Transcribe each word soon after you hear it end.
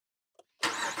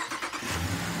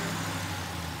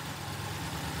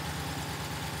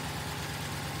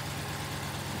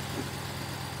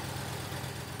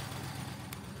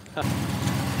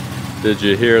Did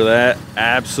you hear that?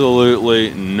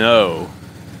 Absolutely no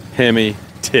Hemi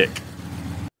tick.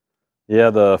 Yeah,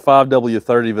 the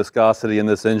 5W30 viscosity in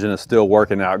this engine is still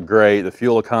working out great. The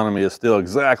fuel economy is still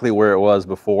exactly where it was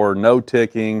before. No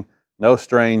ticking, no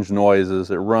strange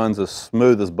noises. It runs as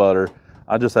smooth as butter.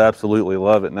 I just absolutely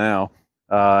love it now.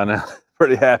 And I'm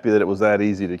pretty happy that it was that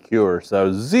easy to cure.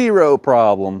 So zero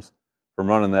problems from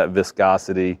running that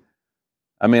viscosity.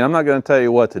 I mean, I'm not going to tell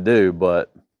you what to do,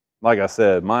 but like I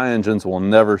said, my engines will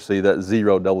never see that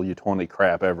 0W20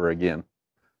 crap ever again.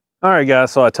 All right,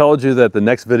 guys, so I told you that the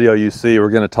next video you see, we're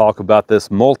going to talk about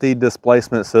this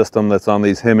multi-displacement system that's on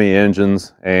these Hemi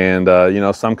engines. And, you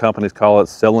know, some companies call it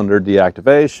cylinder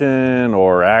deactivation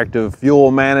or active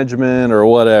fuel management or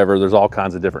whatever. There's all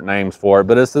kinds of different names for it,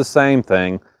 but it's the same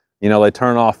thing. You know, they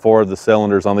turn off 4 of the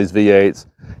cylinders on these V8s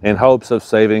in hopes of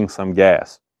saving some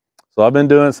gas. So I've been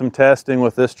doing some testing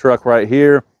with this truck right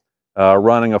here,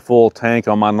 running a full tank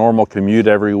on my normal commute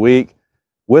every week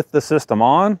with the system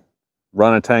on.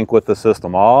 Run a tank with the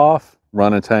system off,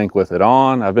 run a tank with it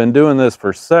on. I've been doing this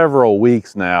for several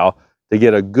weeks now to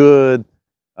get a good,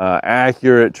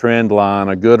 accurate trend line,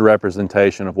 a good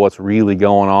representation of what's really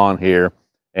going on here.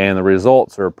 And the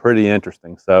results are pretty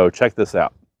interesting. So check this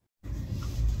out.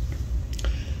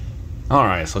 All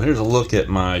right, so here's a look at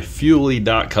my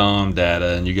Fuely.com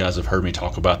data, and you guys have heard me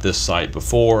talk about this site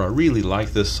before. I really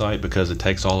like this site because it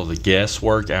takes all of the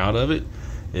guesswork out of it.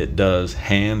 It does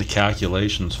hand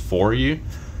calculations for you.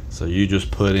 So you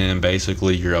just put in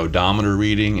basically your odometer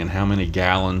reading and how many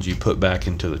gallons you put back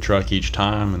into the truck each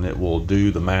time, and it will do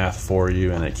the math for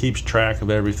you, and it keeps track of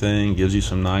everything, gives you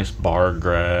some nice bar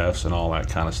graphs and all that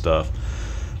kind of stuff.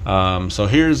 So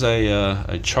here's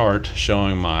a chart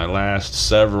showing my last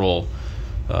several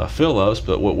fill-ups,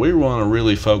 but what we want to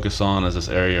really focus on is this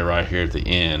area right here at the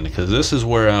end, because this is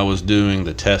where I was doing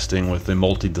the testing with the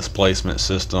multi-displacement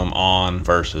system on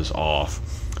versus off.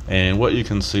 And what you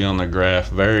can see on the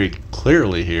graph very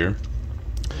clearly here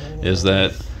is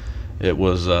that it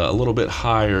was a little bit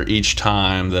higher each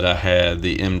time that I had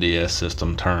the MDS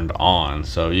system turned on.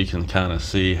 So you can kind of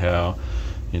see how,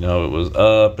 you know, it was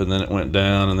up and then it went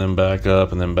down and then back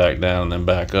up and then back down and then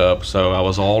back up. So I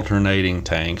was alternating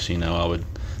tanks. You know, I would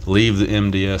leave the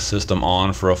MDS system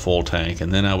on for a full tank,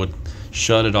 and then I would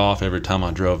shut it off every time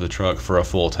I drove the truck for a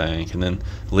full tank, and then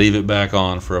leave it back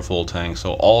on for a full tank.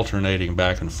 So alternating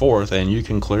back and forth, and you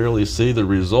can clearly see the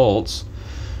results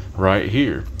right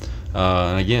here.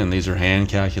 And again, these are hand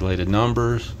calculated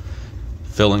numbers,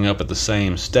 filling up at the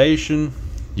same station,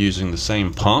 using the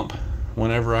same pump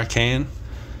whenever I can,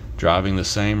 driving the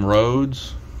same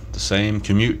roads, the same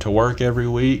commute to work every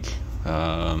week.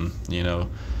 You know,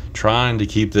 trying to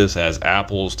keep this as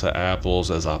apples to apples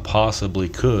as I possibly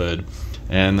could,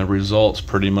 and the results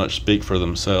pretty much speak for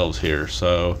themselves here.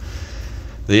 So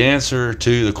the answer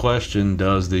to the question,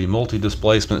 does the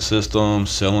multi-displacement system,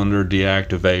 cylinder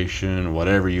deactivation,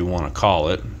 whatever you want to call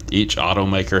it, each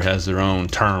automaker has their own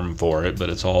term for it, but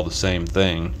it's all the same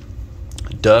thing,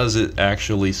 does it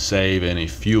actually save any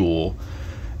fuel?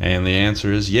 And the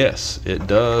answer is yes, it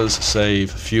does save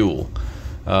fuel.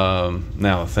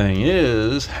 Now the thing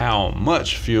is, how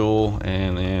much fuel?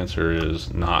 And the answer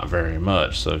is not very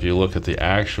much. So if you look at the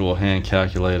actual hand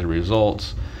calculated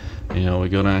results, you know, we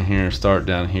go down here and start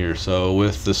down here. So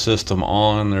with the system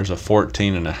on, there's a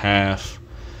 14.5.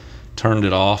 Turned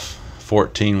it off,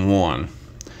 14.1.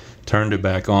 Turned it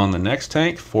back on the next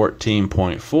tank,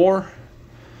 14.4.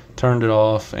 Turned it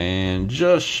off, and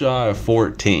just shy of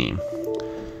 14.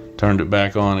 Turned it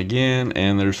back on again,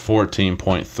 and there's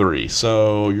 14.3.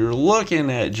 So you're looking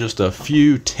at just a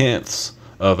few tenths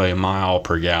of a mile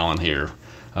per gallon here.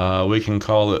 We can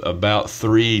call it about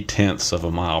 3/10 of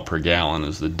a mile per gallon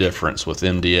is the difference with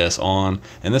MDS on.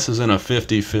 And this is in a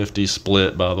 50-50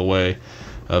 split, by the way,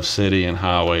 of city and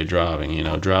highway driving. You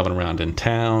know, driving around in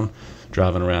town,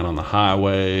 driving around on the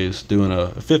highways, doing a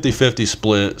 50-50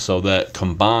 split. So that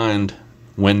combined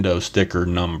window sticker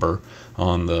number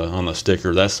on the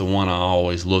sticker, that's the one I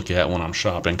always look at when I'm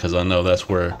shopping, because I know that's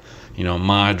where, you know,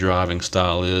 my driving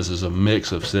style is a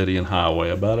mix of city and highway,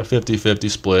 about a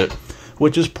 50-50 split,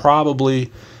 which is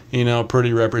probably, you know,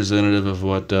 pretty representative of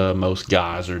what most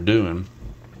guys are doing.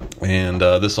 And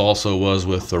this also was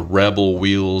with the Rebel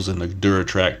wheels and the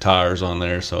Duratrack tires on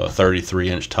there, so a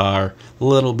 33-inch tire, a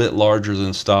little bit larger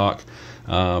than stock,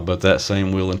 but that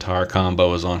same wheel and tire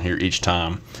combo is on here each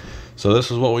time. So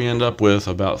this is what we end up with,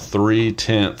 about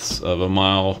 3/10 of a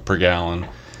mile per gallon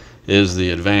is the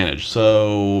advantage.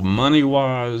 So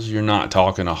money-wise, you're not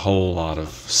talking a whole lot of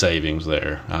savings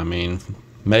there. I mean,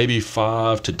 maybe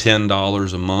 $5 to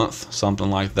 $10 a month,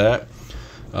 something like that.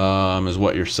 is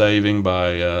what you're saving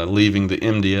by leaving the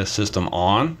MDS system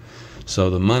on. So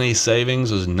the money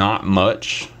savings is not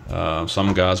much.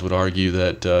 Some guys would argue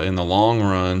that in the long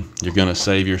run, you're going to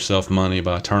save yourself money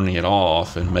by turning it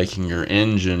off and making your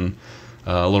engine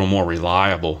a little more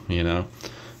reliable.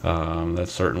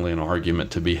 That's certainly an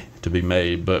argument to be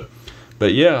made. But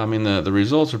yeah, I mean the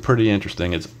results are pretty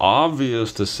interesting. It's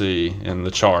obvious to see in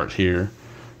the chart here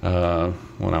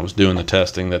when I was doing the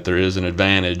testing that there is an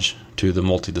advantage to the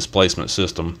multi-displacement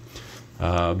system,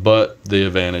 but the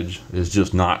advantage is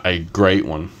just not a great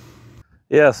one.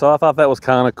 Yeah, so I thought that was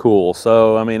kind of cool.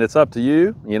 So, I mean, it's up to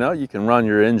you. You can run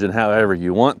your engine however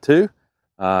you want to.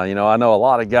 I know a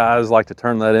lot of guys like to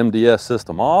turn that MDS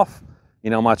system off.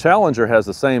 My Challenger has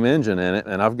the same engine in it,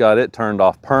 and I've got it turned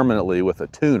off permanently with a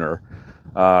tuner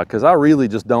because I really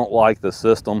just don't like the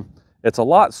system. It's a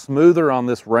lot smoother on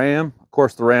this Ram. Of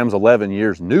course, the Ram's 11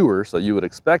 years newer, so you would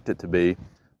expect it to be,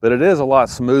 but it is a lot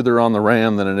smoother on the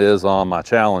Ram than it is on my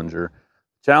Challenger.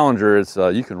 Challenger,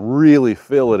 you can really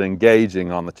feel it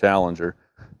engaging on the Challenger.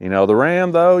 The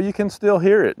Ram, though, you can still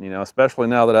hear it, especially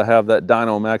now that I have that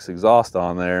Dynamax exhaust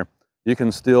on there. You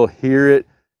can still hear it.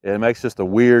 It makes just a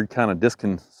weird kind of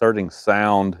disconcerting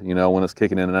sound, when it's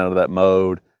kicking in and out of that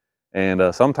mode.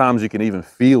 And sometimes you can even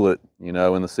feel it, in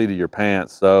the seat of your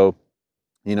pants. So,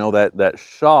 that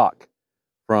shock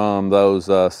from those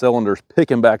cylinders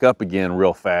picking back up again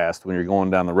real fast when you're going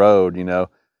down the road,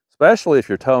 especially if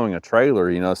you're towing a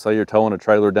trailer, say you're towing a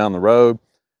trailer down the road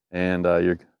and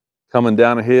you're coming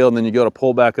down a hill and then you go to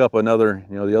pull back up another,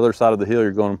 the other side of the hill,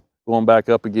 you're going back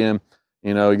up again.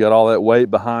 You got all that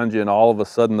weight behind you and all of a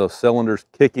sudden those cylinders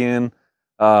kick in.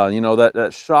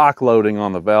 That shock loading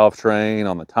on the valve train,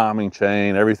 on the timing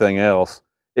chain, everything else,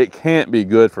 it can't be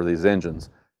good for these engines.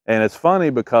 And it's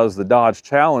funny because the Dodge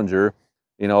Challenger,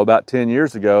 about 10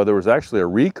 years ago, there was actually a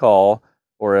recall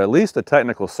or at least a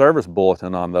technical service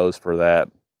bulletin on those for that.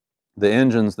 The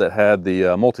engines that had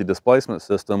the multi-displacement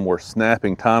system were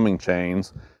snapping timing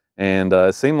chains, and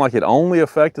it seemed like it only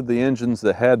affected the engines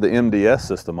that had the MDS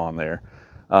system on there.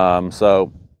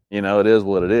 So, it is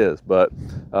what it is. But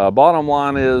bottom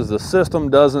line is the system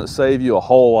doesn't save you a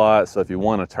whole lot, so if you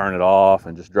want to turn it off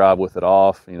and just drive with it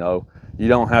off, you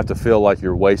don't have to feel like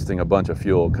you're wasting a bunch of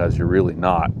fuel because you're really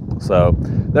not. So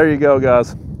there you go,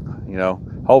 guys.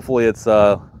 Hopefully it's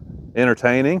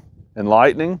entertaining,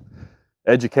 enlightening,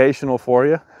 educational for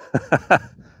you.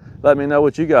 Let me know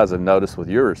what you guys have noticed with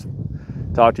yours.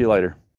 Talk to you later.